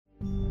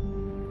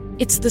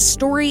It's the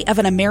story of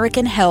an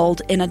American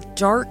held in a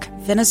dark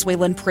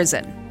Venezuelan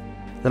prison.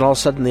 Then all of a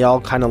sudden they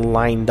all kind of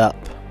lined up.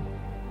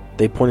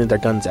 They pointed their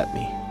guns at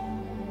me.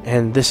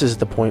 And this is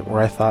the point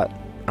where I thought,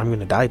 I'm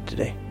going to die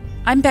today.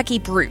 I'm Becky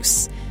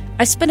Bruce.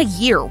 I spent a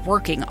year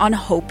working on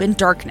Hope in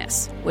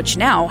Darkness, which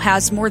now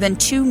has more than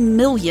 2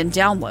 million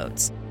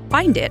downloads.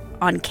 Find it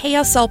on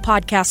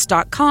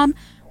kslpodcast.com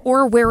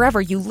or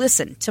wherever you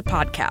listen to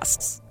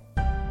podcasts.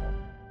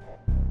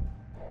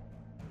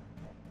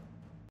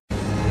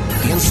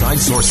 Inside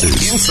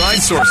Sources. Inside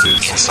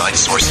Sources. Inside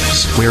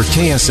Sources. Where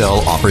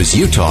KSL offers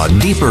Utah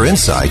deeper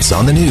insights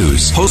on the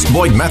news. Host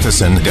Boyd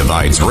Matheson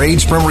divides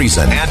rage from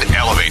reason and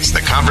elevates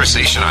the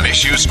conversation on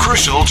issues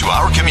crucial to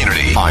our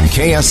community. On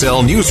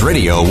KSL News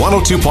Radio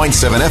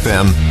 102.7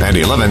 FM and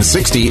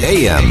 1160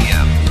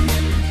 AM.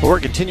 We're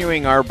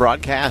continuing our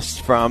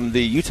broadcast from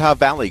the Utah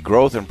Valley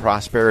Growth and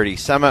Prosperity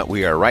Summit.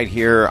 We are right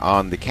here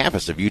on the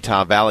campus of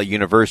Utah Valley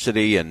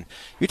University, and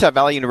Utah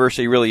Valley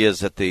University really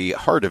is at the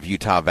heart of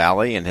Utah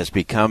Valley and has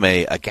become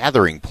a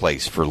gathering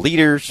place for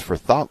leaders, for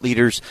thought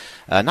leaders,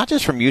 not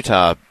just from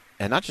Utah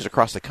and not just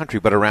across the country,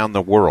 but around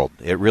the world.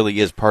 It really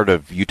is part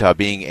of Utah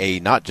being a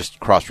not just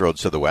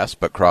crossroads to the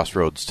west, but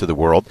crossroads to the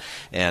world.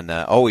 And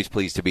always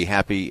pleased to be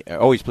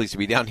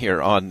down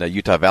here on the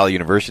Utah Valley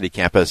University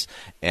campus,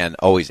 and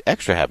always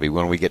extra happy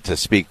when we get to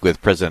speak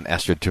with President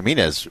Astrid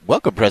Terminez.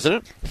 Welcome,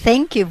 President.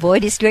 Thank you,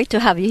 Boyd. It's great to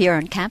have you here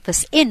on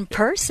campus in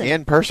person.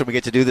 In person. We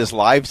get to do this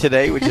live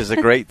today, which is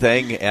a great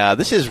thing.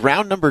 This is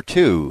round number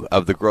 2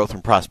 of the Growth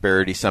and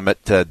Prosperity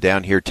Summit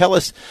down here. Tell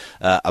us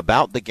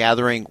about the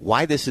gathering,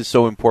 why this is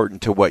so important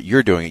to what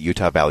you're doing at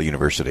Utah Valley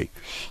University.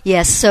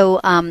 Yes,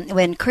 so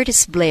when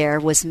Curtis Blair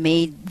was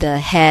made the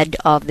head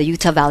of the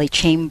Utah Valley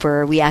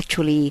Chamber, we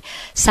actually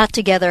sat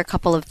together a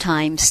couple of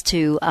times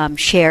to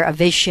share a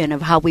vision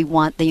of how we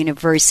want the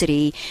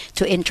university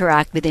to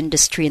interact with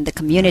industry and the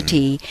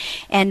community.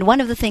 And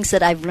one of the things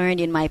that I've learned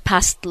in my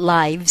past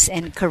lives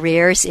and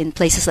careers in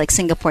places like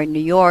Singapore and New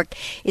York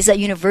is that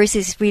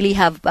universities really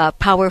have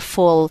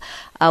powerful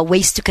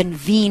ways to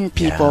convene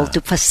people, to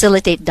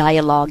facilitate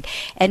dialogue.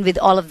 And with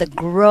all of the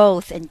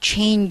growth and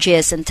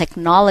changes and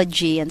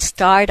technology and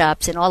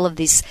startups and all of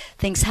these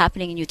things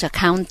happening in Utah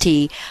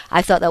County,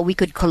 I thought that we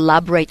could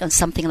collaborate on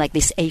something like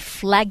this, a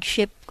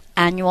flagship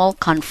annual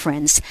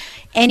conference.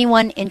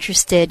 Anyone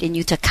interested in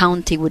Utah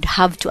County would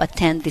have to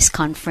attend this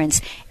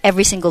conference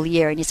every single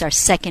year, and it's our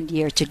second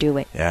year to do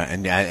it. Yeah,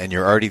 and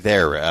you're already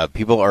there.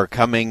 People are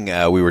coming.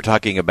 We were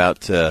talking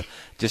about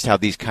just how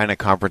these kind of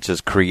conferences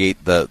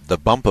create the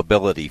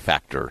bumpability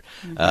factor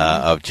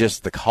of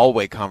just the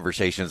hallway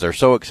conversations are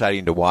so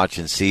exciting to watch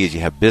and see as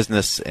you have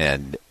business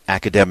and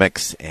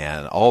academics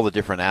and all the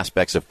different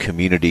aspects of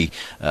community,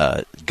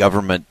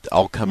 government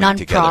all coming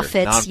together.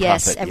 Nonprofits,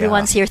 yes.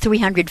 Everyone's here,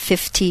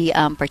 350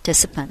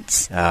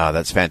 participants.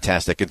 That's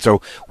fantastic. And so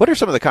what are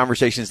some of the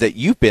conversations that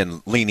you've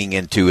been leaning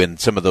into in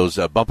some of those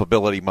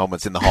bumpability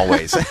moments in the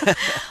hallways?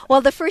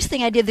 Well, the first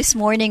thing I did this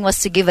morning was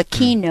to give a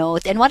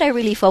keynote. And what I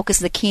really focused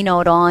the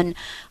keynote on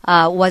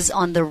was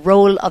on the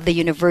role of the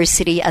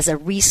university as a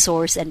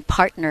resource and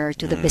partner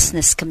to the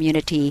business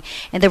community.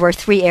 And there were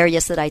 3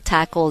 areas that I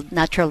tackled: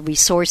 natural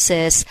resources,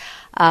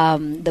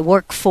 the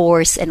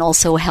workforce, and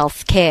also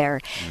healthcare.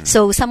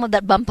 So some of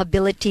that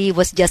bumpability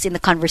was just in the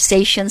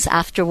conversations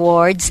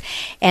afterwards.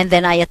 And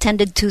then I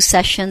attended 2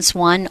 sessions,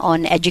 one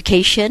on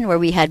education, where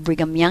we had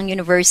Brigham Young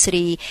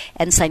University,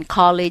 Ensign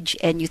College,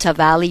 and Utah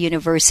Valley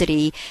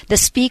University. The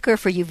speaker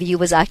for UVU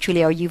was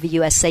actually our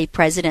UVUSA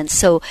president.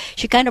 So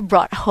she kind of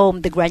brought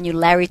home the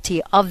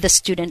granularity of the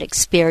student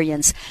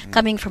experience,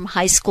 coming from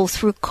high school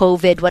through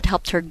COVID, what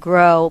helped her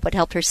grow, what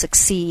helped her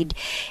succeed.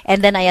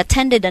 And then I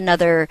attended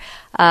another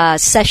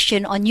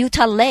session on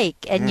Utah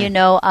Lake. And,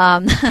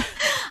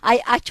 I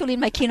actually,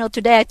 in my keynote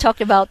today, I talked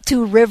about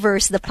 2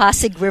 rivers, the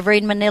Pasig River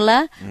in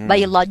Manila,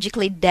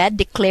 biologically dead,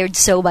 declared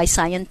so by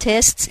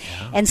scientists,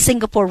 and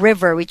Singapore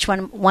River, which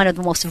one of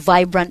the most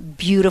vibrant,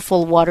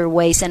 beautiful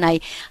waterways. And I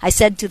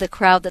said to the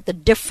crowd that the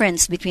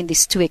difference between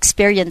these 2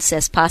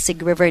 experiences,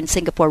 Pasig River and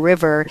Singapore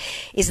River,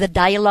 is the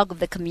dialogue of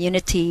the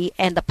community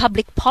and the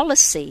public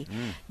policy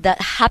that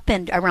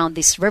happened around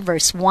these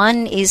rivers.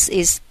 One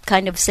is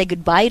kind of say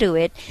goodbye to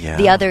it.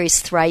 The other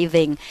is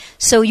thriving.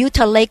 So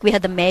Utah Lake, we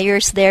had the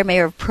mayors there,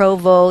 Mayor of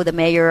Provo, the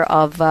mayor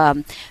of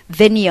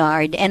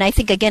Vineyard. And I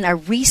think, again, a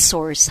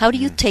resource. How do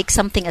you take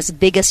something as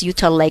big as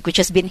Utah Lake, which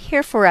has been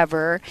here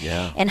forever,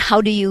 and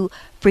how do you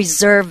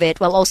preserve it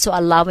while also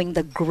allowing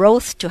the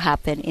growth to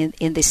happen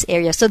in this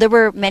area? So there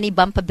were many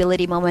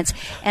bumpability moments.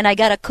 And I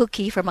got a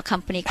cookie from a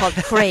company called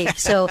Crave.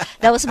 So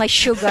that was my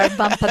sugar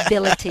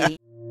bumpability.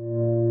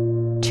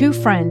 2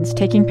 friends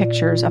taking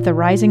pictures of the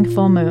rising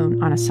full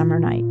moon on a summer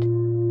night.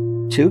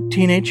 2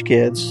 teenage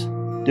kids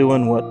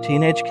doing what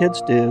teenage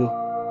kids do.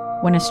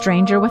 When a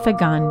stranger with a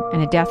gun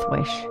and a death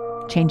wish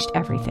changed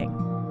everything.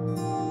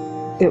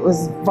 It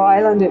was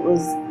violent, it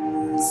was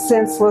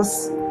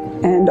senseless,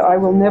 and I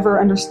will never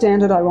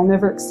understand it, I will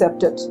never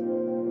accept it.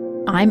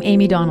 I'm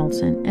Amy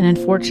Donaldson, and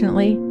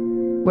unfortunately,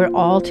 we're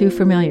all too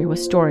familiar with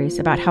stories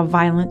about how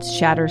violence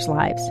shatters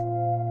lives.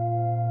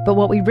 But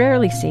what we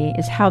rarely see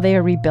is how they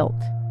are rebuilt.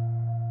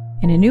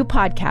 In a new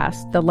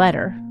podcast, The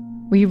Letter,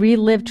 we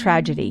relive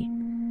tragedy,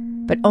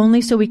 but only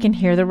so we can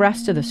hear the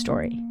rest of the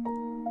story.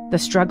 The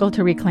struggle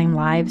to reclaim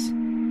lives,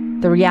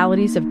 the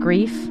realities of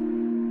grief,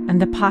 and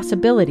the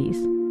possibilities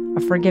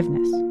of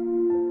forgiveness.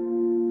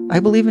 I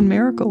believe in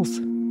miracles.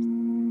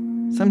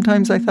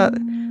 Sometimes I thought,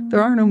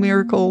 there are no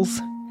miracles.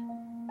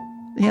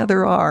 Yeah,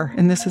 there are,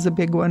 and this is a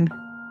big one.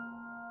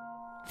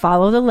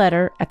 Follow The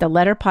Letter at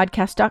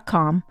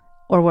theletterpodcast.com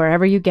or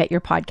wherever you get your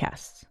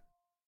podcasts.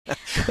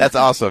 That's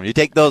awesome. You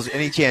take those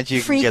any chance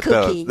you Free can get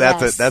cookie,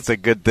 those. That's a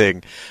good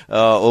thing.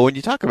 Well, when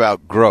you talk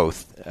about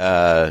growth,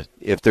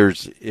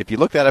 if you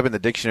look that up in the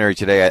dictionary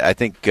today, I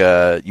think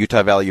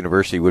Utah Valley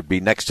University would be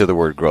next to the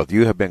word growth.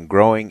 You have been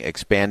growing,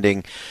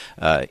 expanding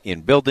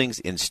in buildings,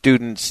 in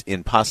students,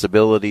 in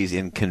possibilities,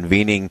 in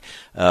convening.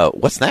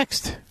 What's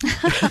next?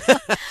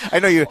 I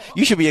know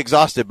you should be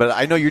exhausted, but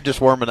I know you're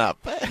just warming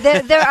up.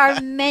 There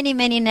are many,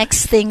 many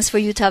next things for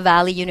Utah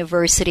Valley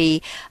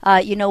University.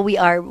 We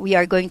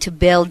are going to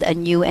build a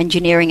new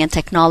engineering and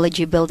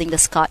technology building, the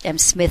Scott M.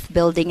 Smith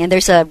building, and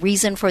there's a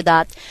reason for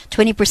that.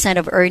 20%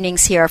 of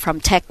earnings here are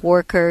from tech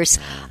workers.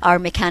 Our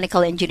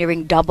mechanical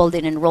engineering doubled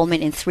in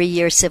enrollment in 3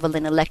 years. Civil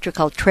and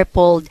electrical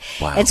tripled.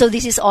 Wow. And so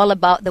this is all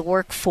about the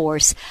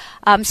workforce.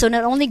 So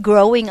not only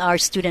growing our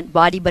student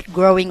body, but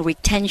growing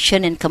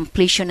retention and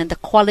completion and the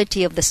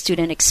quality of the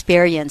student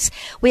experience.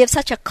 We have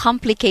such a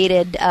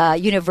complicated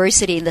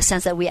university in the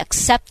sense that we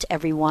accept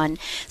everyone.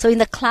 So in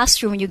the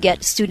classroom, you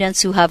get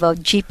students who have a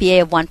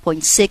GPA of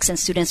 1.6 and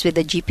students with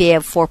a GPA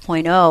of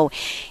 4.0.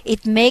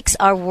 It makes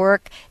our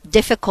work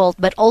difficult,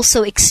 but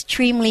also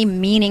extremely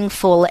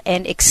meaningful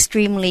and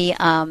extremely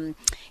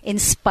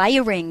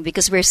inspiring,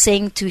 because we're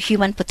saying to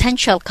human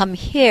potential, come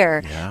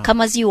here, come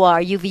as you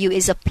are. UVU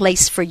is a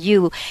place for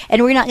you,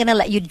 and we're not going to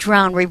let you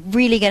drown. We're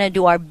really going to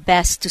do our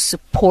best to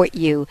support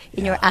you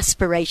in your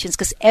aspirations,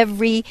 because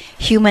every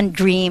human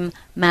dream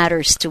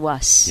matters to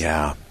us.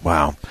 Yeah.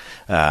 Wow.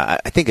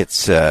 I think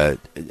I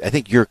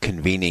think your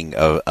convening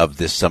of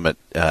this summit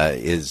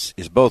is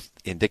both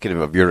indicative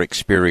of your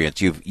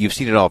experience. You've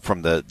seen it all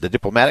from the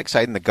diplomatic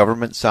side and the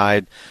government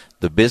side,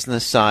 the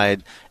business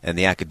side and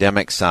the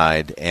academic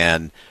side,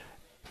 and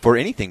for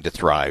anything to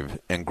thrive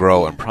and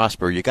grow and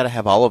prosper, you got to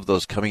have all of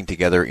those coming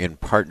together in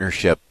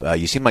partnership.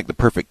 You seem like the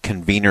perfect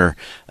convener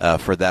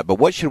for that. But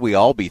what should we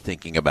all be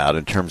thinking about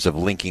in terms of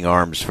linking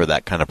arms for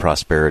that kind of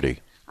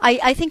prosperity?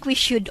 I think we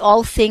should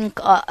all think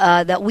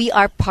that we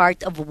are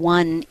part of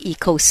one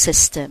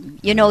ecosystem.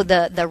 You know,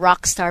 the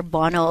rock star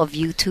Bono of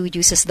U2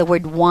 uses the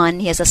word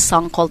one. He has a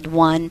song called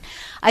One.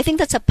 I think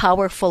that's a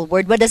powerful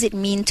word. What does it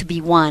mean to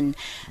be one?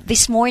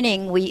 This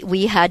morning,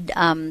 we had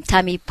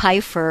Tammy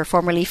Pfeiffer,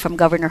 formerly from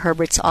Governor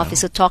Herbert's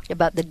office, who talked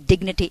about the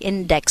Dignity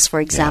Index, for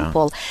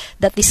example,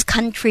 that this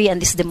country and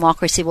this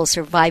democracy will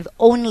survive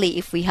only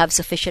if we have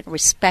sufficient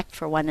respect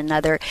for one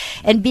another.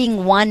 And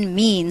being one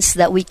means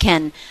that we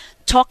can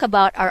talk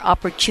about our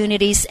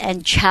opportunities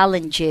and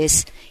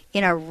challenges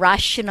in a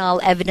rational,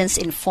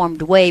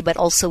 evidence-informed way, but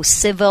also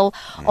civil,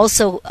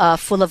 also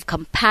full of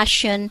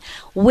compassion,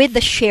 with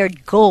the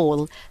shared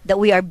goal that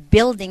we are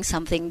building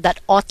something that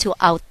ought to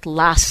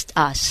outlast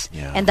us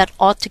and that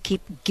ought to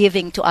keep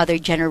giving to other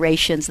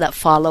generations that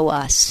follow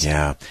us.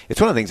 Yeah. It's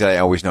one of the things that I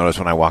always notice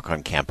when I walk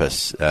on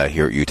campus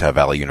here at Utah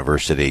Valley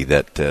University,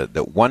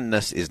 that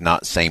oneness is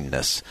not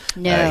sameness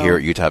here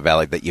at Utah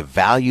Valley, that you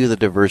value the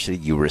diversity,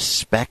 you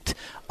respect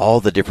all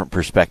the different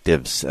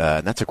perspectives,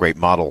 and that's a great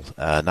model,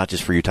 not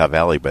just for Utah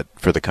Valley, but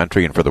for the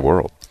country and for the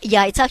world.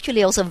 Yeah, it's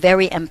actually also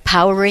very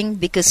empowering,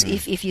 because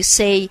if you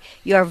say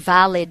you're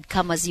valid,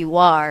 come as you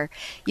are,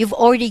 you've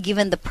already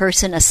given the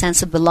person a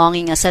sense of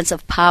belonging, a sense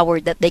of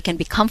power, that they can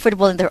be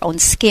comfortable in their own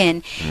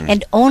skin.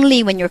 And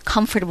only when you're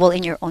comfortable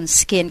in your own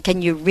skin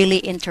can you really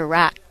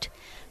interact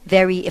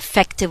very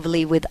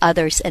effectively with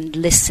others and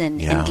listen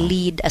and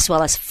lead as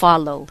well as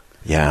follow.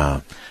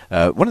 Yeah.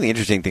 One of the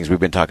interesting things we've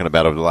been talking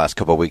about over the last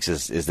couple of weeks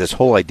is this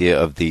whole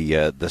idea of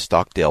the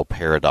Stockdale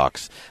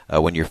paradox.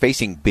 When you're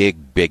facing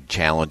big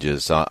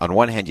challenges, on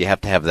one hand, you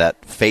have to have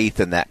that faith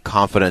and that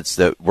confidence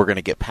that we're going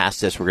to get past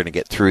this, we're going to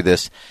get through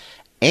this,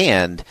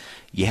 and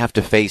you have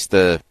to face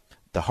the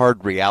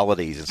hard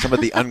realities and some of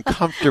the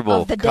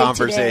uncomfortable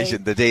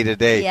conversation, the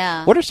day-to-day.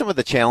 Yeah. What are some of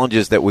the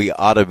challenges that we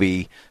ought to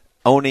be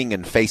owning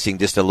and facing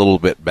just a little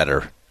bit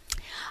better?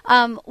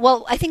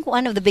 Well, I think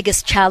one of the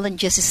biggest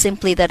challenges is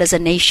simply that as a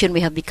nation we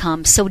have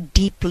become so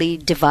deeply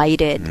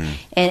divided,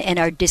 and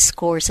our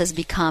discourse has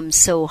become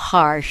so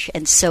harsh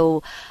and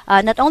so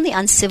not only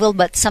uncivil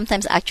but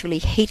sometimes actually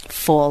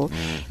hateful.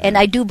 And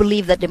I do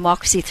believe that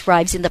democracy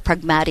thrives in the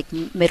pragmatic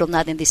middle,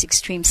 not in this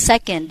extreme.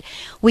 Second,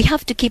 we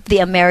have to keep the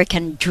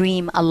American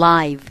dream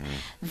alive.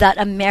 That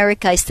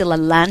America is still a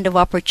land of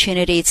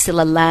opportunity. It's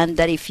still a land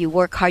that if you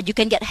work hard, you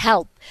can get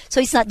help. So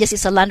it's not just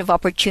it's a land of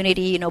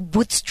opportunity,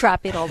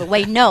 bootstrap it all the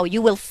way. No,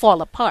 you will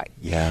fall apart.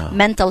 Yeah.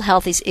 Mental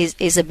health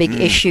is a big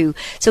issue.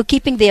 So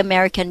keeping the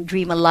American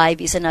dream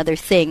alive is another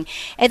thing.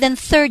 And then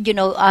third,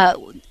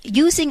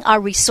 using our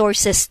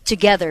resources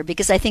together,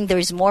 because I think there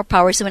is more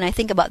power. So when I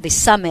think about this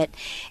summit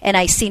and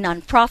I see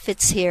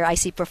nonprofits here, I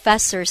see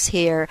professors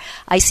here,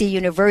 I see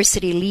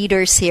university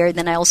leaders here,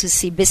 then I also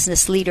see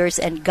business leaders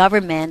and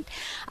government,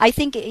 I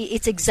think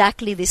it's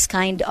exactly this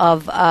kind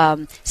of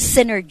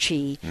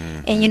synergy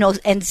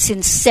and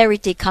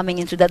sincerity coming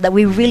into that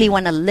we really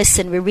want to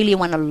listen, we really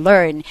want to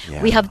learn.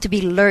 Yeah. We have to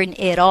be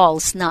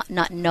learn-it-alls, not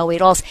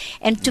know-it-alls.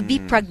 And to be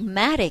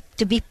pragmatic,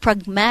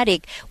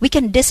 we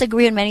can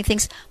disagree on many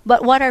things,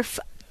 but what are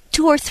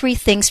two or three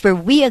things where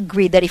we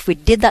agree that if we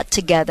did that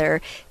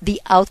together,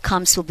 the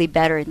outcomes will be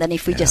better than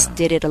if we just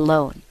did it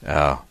alone.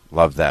 Oh,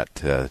 love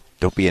that.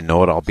 Don't be a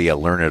know-it-all, be a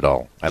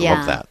learn-it-all. I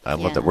love that. I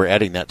love that. We're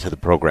adding that to the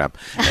program.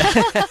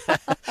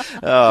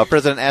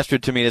 President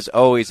Astrid Tominez,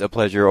 always a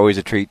pleasure, always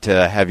a treat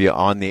to have you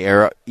on the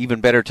air.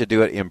 Even better to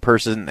do it in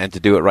person and to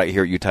do it right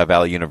here at Utah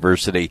Valley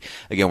University.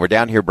 Again, we're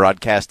down here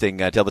broadcasting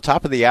till the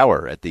top of the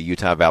hour at the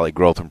Utah Valley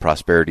Growth and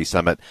Prosperity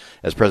Summit.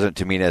 As President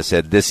Tominez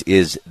said, this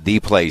is the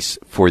place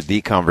for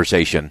the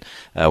conversation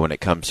when it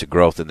comes to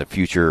growth and the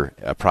future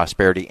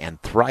prosperity and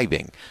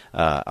thriving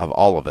of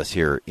all of us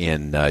here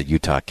in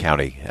Utah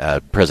County.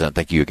 President,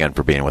 thank you again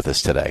for being with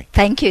us today.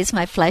 Thank you. It's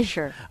my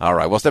pleasure. All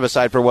right. We'll step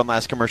aside for one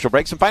last commercial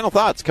break. Some final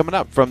thoughts coming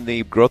up from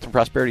the Growth and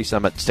Prosperity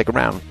Summit. Stick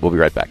around. We'll be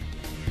right back.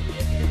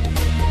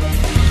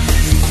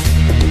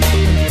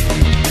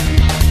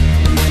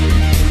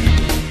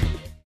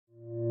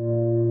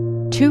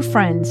 Two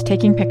friends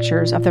taking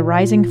pictures of the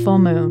rising full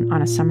moon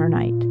on a summer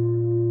night.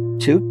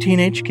 Two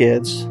teenage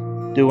kids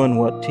doing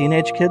what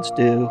teenage kids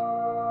do.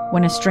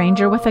 When a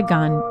stranger with a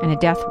gun and a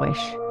death wish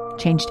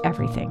changed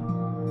everything.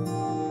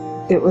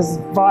 It was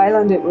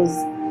violent, it was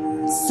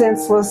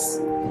senseless,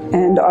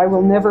 and I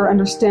will never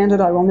understand it,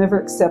 I will never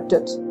accept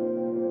it.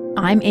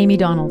 I'm Amy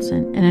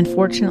Donaldson, and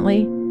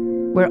unfortunately,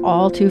 we're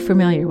all too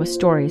familiar with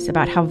stories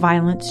about how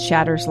violence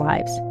shatters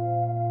lives.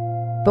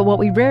 But what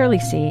we rarely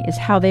see is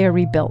how they are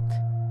rebuilt.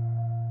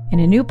 In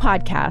a new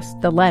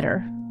podcast, The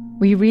Letter,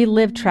 we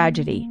relive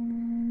tragedy,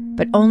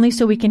 but only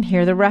so we can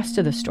hear the rest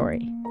of the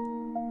story.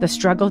 The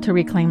struggle to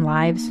reclaim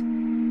lives,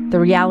 the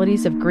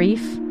realities of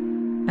grief,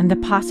 and the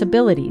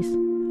possibilities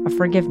of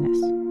forgiveness.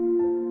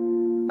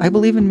 I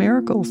believe in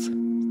miracles.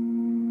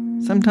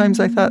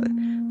 Sometimes I thought,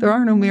 there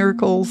are no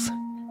miracles.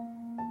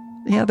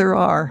 Yeah, there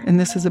are, and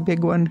this is a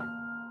big one.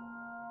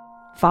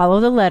 Follow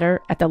The Letter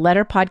at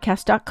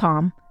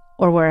theletterpodcast.com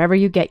or wherever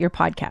you get your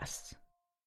podcasts.